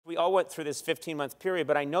all went through this 15-month period,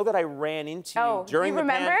 but I know that I ran into you during the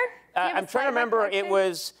remember? I'm trying to remember. It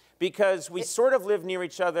was because we sort of lived near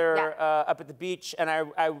each other up at the beach, and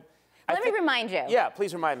Let me remind you. Yeah,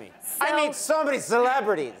 please remind me. So, I meet so many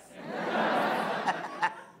celebrities.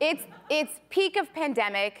 It's peak of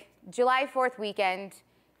pandemic, July 4th weekend.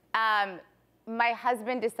 My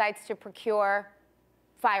husband decides to procure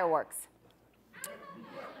fireworks.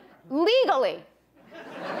 Legally.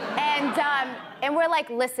 And we're like,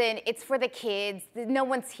 listen, it's for the kids. No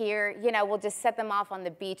one's here. You know, we'll just set them off on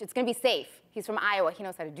the beach. It's gonna be safe. He's from Iowa. He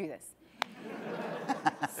knows how to do this.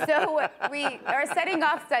 So we are setting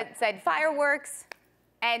off said fireworks,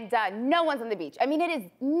 and no one's on the beach. I mean, it is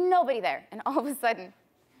nobody there. And all of a sudden,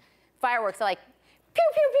 fireworks are like, pew,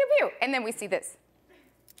 pew, pew, pew. And then we see this.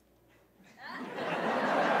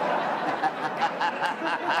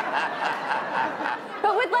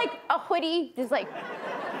 But with like a hoodie, just like.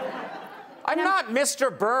 I'm not Mr.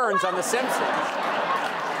 Burns on The Simpsons.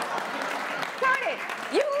 Conan,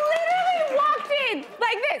 you literally walked in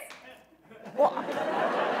like this.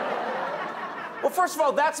 Well, first of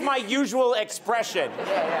all, that's my usual expression.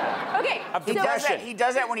 Yeah. Okay. He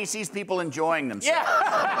does that when he sees people enjoying themselves.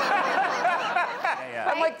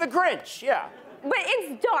 Yeah. I'm like the Grinch, yeah. But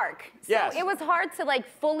it's dark. So yes. It was hard to like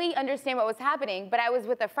fully understand what was happening, but I was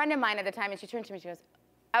with a friend of mine at the time, and she turned to me, she goes,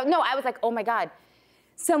 no, I was like, oh my God,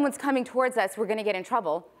 someone's coming towards us, we're gonna get in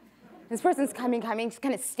trouble. This person's coming, just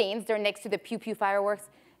kind of stands there next to the pew pew fireworks,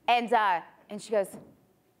 and she goes,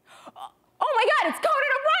 oh my God, it's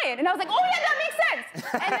Conan O'Brien. And I was like, oh yeah, that makes sense.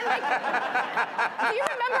 And then like, do you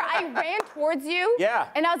remember I ran towards you? Yeah.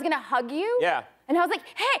 And I was gonna hug you? Yeah. And I was like,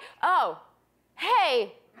 hey.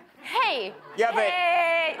 Yeah, but.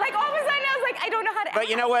 Hey. Like all of a sudden I was like, I don't know how to But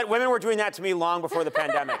you know what? Women were doing that to me long before the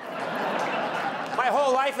pandemic. My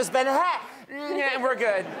whole life has been, yeah, we're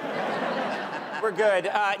good. We're good.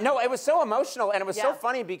 No, it was so emotional, and it was so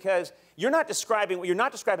funny because what you're not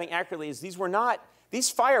describing accurately is these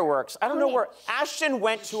fireworks, I don't know where Ashton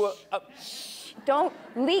went to Don't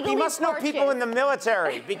legally He must know people in the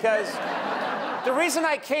military because the reason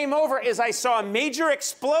I came over is I saw major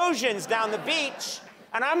explosions down the beach,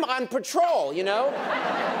 and I'm on patrol, you know?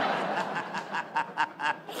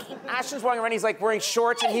 Ashton's walking around, he's like wearing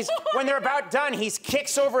shorts, and when they're about done, he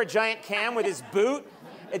kicks over a giant can with his boot.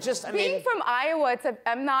 It just, Being from Iowa,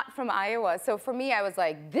 I'm not from Iowa, so for me, I was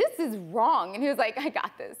like, this is wrong. And he was like, I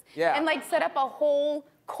got this. Yeah. And like set up a whole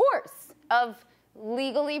course of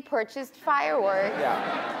legally purchased fireworks.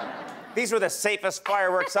 Yeah. These were the safest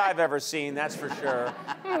fireworks I've ever seen, that's for sure.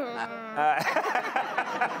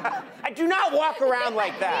 I do not walk around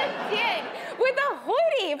like that. You did, with a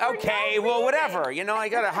hoodie. Okay, well, whatever. You know, I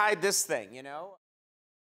gotta hide this thing, you know?